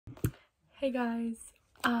Hey guys,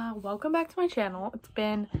 welcome back to my channel. It's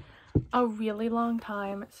been a really long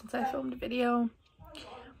time since I filmed a video.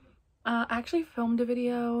 I actually filmed a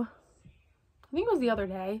video, I think it was the other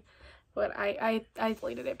day, but I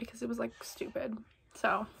deleted it because it was like stupid.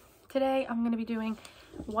 So today I'm going to be doing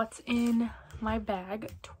what's in my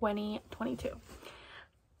bag 2022.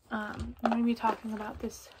 I'm going to be talking about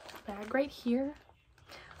this bag right here.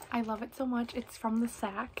 I love it so much. It's from the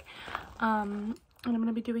Sac. And I'm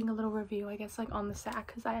going to be doing a little review, I guess, like on the Sac,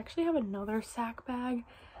 because I actually have another Sac bag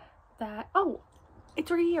that, oh,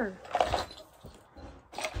 it's right here.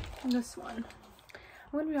 And this one.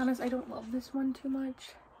 I'm going to be honest, I don't love this one too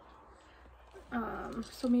much.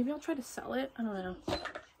 So maybe I'll try to sell it. I don't know.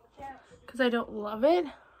 Because I don't love it.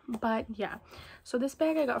 But yeah. So this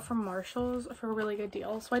bag I got from Marshalls for a really good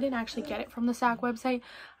deal. So I didn't actually get it from the Sac website.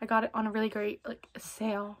 I got it on a really great, like,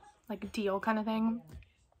 sale, like, deal kind of thing.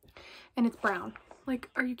 And it's brown.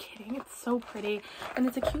 Like, are you kidding? It's so pretty. And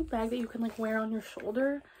it's a cute bag that you can, like, wear on your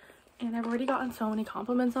shoulder. And I've already gotten so many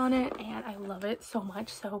compliments on it. And I love it so much.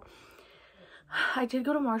 So I did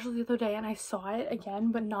go to Marshalls the other day and I saw it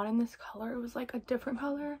again, but not in this color. It was, like, a different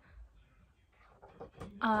color.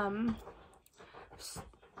 My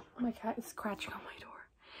cat is scratching on my door.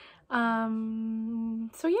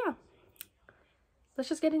 So yeah. Let's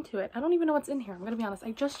just get into it. I don't even know what's in here. I'm gonna be honest.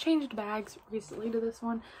 I just changed bags recently to this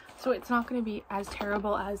one, so it's not gonna be as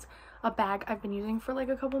terrible as a bag I've been using for like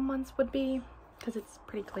a couple months would be, because it's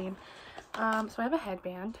pretty clean. So I have a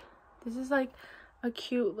headband. This is like a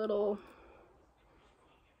cute little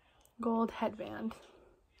gold headband.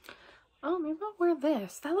 Oh, maybe I'll wear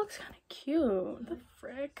this. That looks kind of cute. The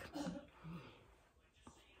frick?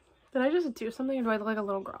 Did I just do something, or do I look like a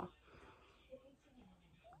little girl?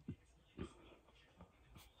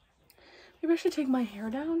 Maybe I should take my hair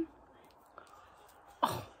down.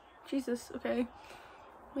 Oh, Jesus. Okay.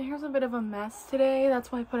 My hair's a bit of a mess today.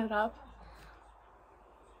 That's why I put it up.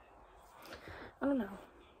 I don't know.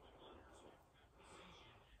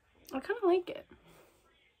 I kind of like it.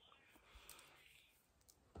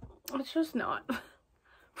 It's just not.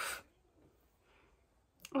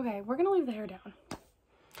 Okay, we're gonna leave the hair down.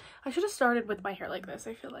 I should have started with my hair like this,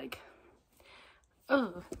 I feel like.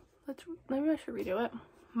 Ugh. Maybe I should redo it.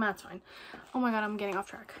 That's fine. Oh my god, I'm getting off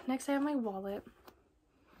track. Next, I have my wallet.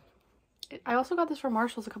 I also got this from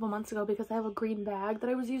Marshalls a couple months ago because I have a green bag that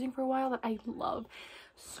I was using for a while that I love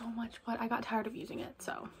so much, but I got tired of using it,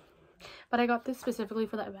 so. But I got this specifically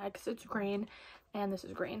for that bag because it's green, and this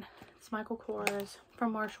is green. It's Michael Kors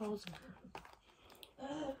from Marshalls.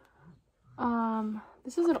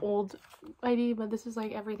 This is an old ID, but this is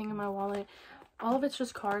like everything in my wallet. All of it's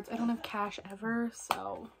just cards. I don't have cash ever,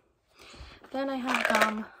 so. Then I have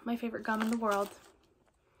gum, my favorite gum in the world.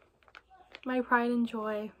 My pride and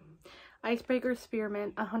joy. Icebreaker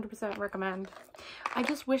Spearmint, 100% recommend. I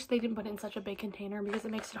just wish they didn't put it in such a big container because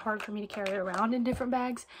it makes it hard for me to carry it around in different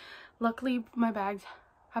bags. Luckily, my bags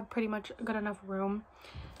have pretty much good enough room,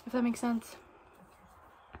 if that makes sense.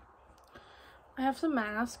 I have some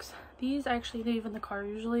masks. These I actually leave in the car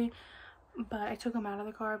usually, but I took them out of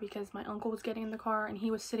the car because my uncle was getting in the car and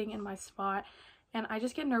he was sitting in my spot. And I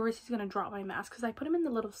just get nervous he's going to drop my mask because I put him in the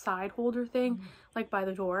little side holder thing, like by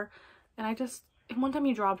the door. And one time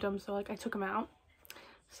he dropped them, so like I took them out.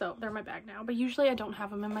 So they're in my bag now. But usually I don't have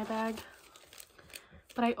them in my bag.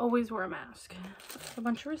 But I always wear a mask. A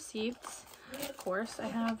bunch of receipts. Of course, I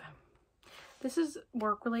have. This is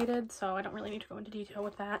work related, so I don't really need to go into detail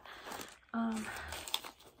with that.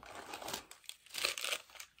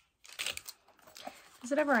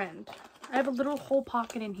 Does it ever end? I have a little whole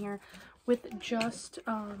pocket in here with just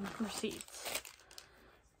receipts.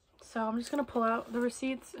 So I'm just gonna pull out the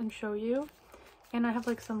receipts and show you. And I have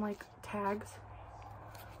like some like tags.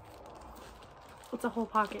 It's a whole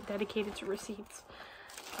pocket dedicated to receipts.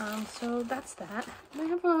 So that's that. And I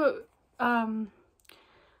have a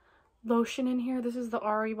lotion in here. This is the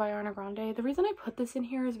Ari by Ariana Grande. The reason I put this in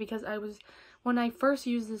here is because when I first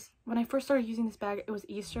started using this bag, it was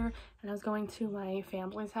Easter and I was going to my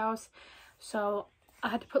family's house. So I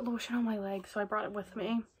had to put lotion on my legs, so I brought it with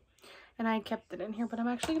me. And I kept it in here, but I'm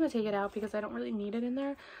actually going to take it out because I don't really need it in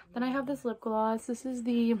there. Then I have this lip gloss. This is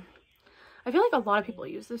I feel like a lot of people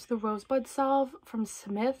use this, the Rosebud Salve from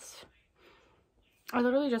Smith's. I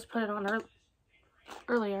literally just put it on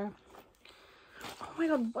earlier. Oh my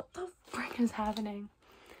god, what the frick is happening?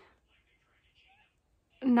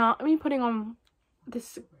 Not me putting on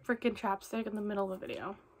this freaking chapstick in the middle of a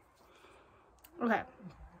video. Okay.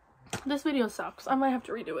 This video sucks. I might have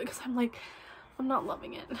to redo it because I'm not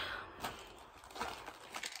loving it.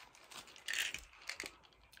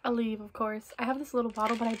 Aleve, of course. I have this little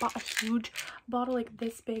bottle, but I bought a huge bottle like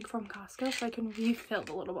this big from Costco so I can refill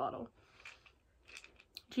the little bottle.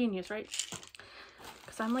 Genius, right?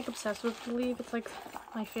 Because I'm like obsessed with Aleve. It's like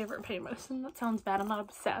my favorite pain medicine. That sounds bad. I'm not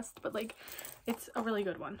obsessed, but like it's a really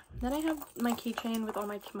good one. Then I have my keychain with all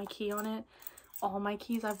my key on it. All my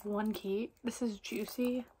keys. I have one key. This is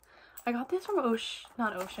Juicy. I got this from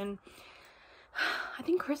Ocean. I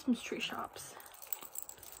think Christmas tree shops.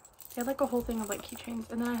 They had like a whole thing of like keychains.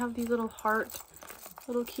 And then I have these little heart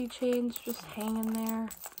little keychains just hanging there.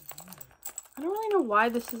 I don't really know why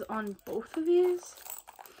this is on both of these.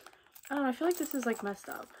 I don't know, I feel like this is like messed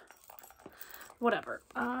up. Whatever.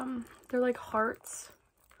 They're like hearts.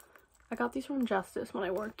 I got these from Justice when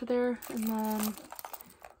I worked there. And then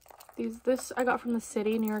this I got from the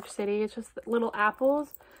city, New York City. It's just little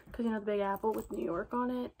apples, because you know the big apple with New York on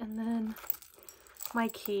it. And then my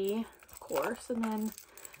key, of course. And then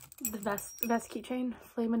the best keychain,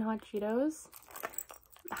 Flamin' Hot Cheetos.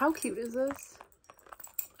 How cute is this?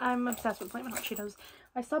 I'm obsessed with Flamin' Hot Cheetos.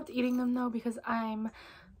 I stopped eating them though because I'm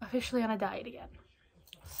officially on a diet again.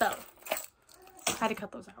 So I had to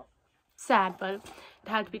cut those out. Sad, but it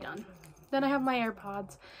had to be done. Then I have my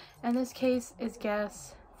AirPods, and this case is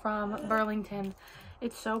Guess from Burlington.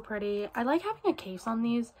 It's so pretty. I like having a case on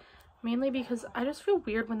these mainly because I just feel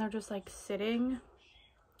weird when they're just like sitting.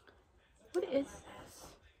 What is this?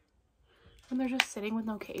 When they're just sitting with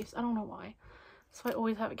no case. I don't know why. So I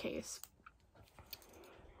always have a case.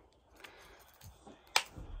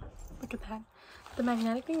 Look at that. The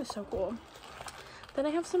magnetic thing is so cool. Then I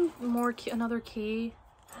have some more another key.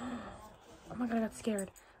 Oh my god, I got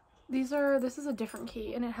scared. This is a different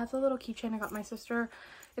key, and it has a little keychain I got my sister.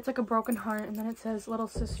 It's like a broken heart, and then it says little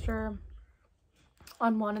sister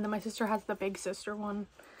on one, and then my sister has the big sister one.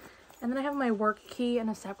 And then I have my work key in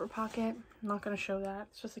a separate pocket. I'm not going to show that.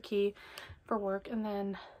 It's just a key for work. And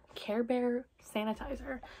then Care Bear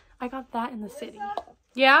sanitizer. I got that in the city.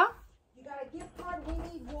 Yeah? You got a gift card. We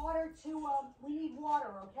need water,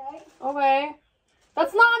 okay? Okay. I'm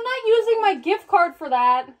not using my gift card for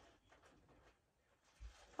that.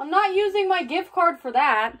 I'm not using my gift card for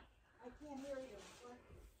that. I can't hear you.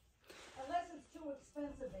 Unless it's too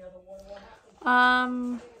expensive there, the water will have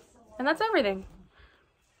to... And that's everything.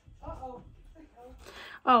 Uh-oh.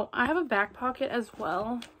 Oh, I have a back pocket as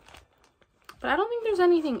well. But I don't think there's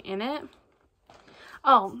anything in it.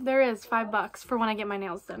 Oh, there is $5 for when I get my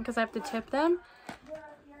nails done, because I have to tip them.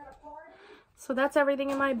 So that's everything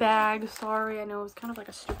in my bag. Sorry, I know it was kind of like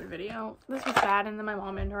a stupid video. This was bad, and then my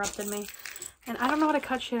mom interrupted me. And I don't know how to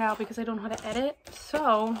cut shit out because I don't know how to edit.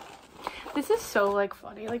 So, this is so, like,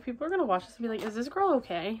 funny. Like, people are going to watch this and be like, is this girl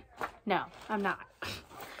okay? No, I'm not.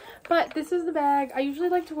 But this is the bag. I usually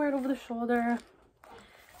like to wear it over the shoulder.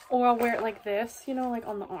 Or I'll wear it like this, you know, like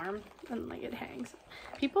on the arm. And, like, it hangs.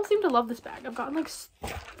 People seem to love this bag. I've gotten, like,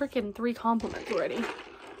 freaking 3 compliments already. You know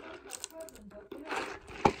what she's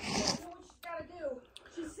got to do?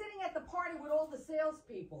 She's sitting at the party with all the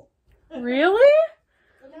salespeople. Really?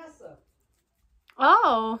 Vanessa.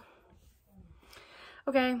 Oh.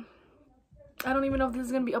 Okay. I don't even know if this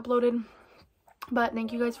is going to be uploaded. But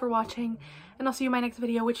thank you guys for watching. And I'll see you in my next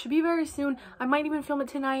video, which should be very soon. I might even film it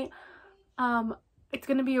tonight. It's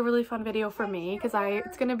going to be a really fun video for me. Because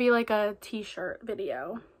it's going to be like a t-shirt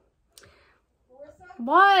video. Marissa?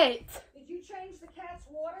 What? Did you change the cat's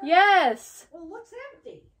water? Yes. Well, it looks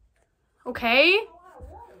empty. Okay. There's a lot of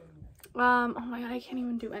water in there. Oh my god, I can't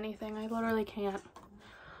even do anything. I literally can't.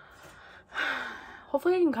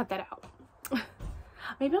 Hopefully I can cut that out.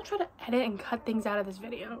 Maybe I'll try to edit and cut things out of this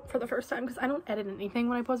video for the first time, because I don't edit anything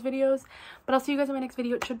when I post videos. But I'll see you guys in my next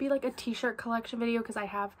video. It should be like a t-shirt collection video, because I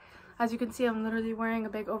have, as you can see, I'm literally wearing a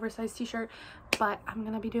big oversized t-shirt. But I'm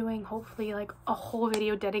gonna be doing hopefully like a whole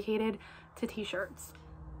video dedicated to t-shirts.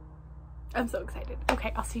 I'm so excited.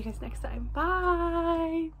 Okay, I'll see you guys next time. Bye.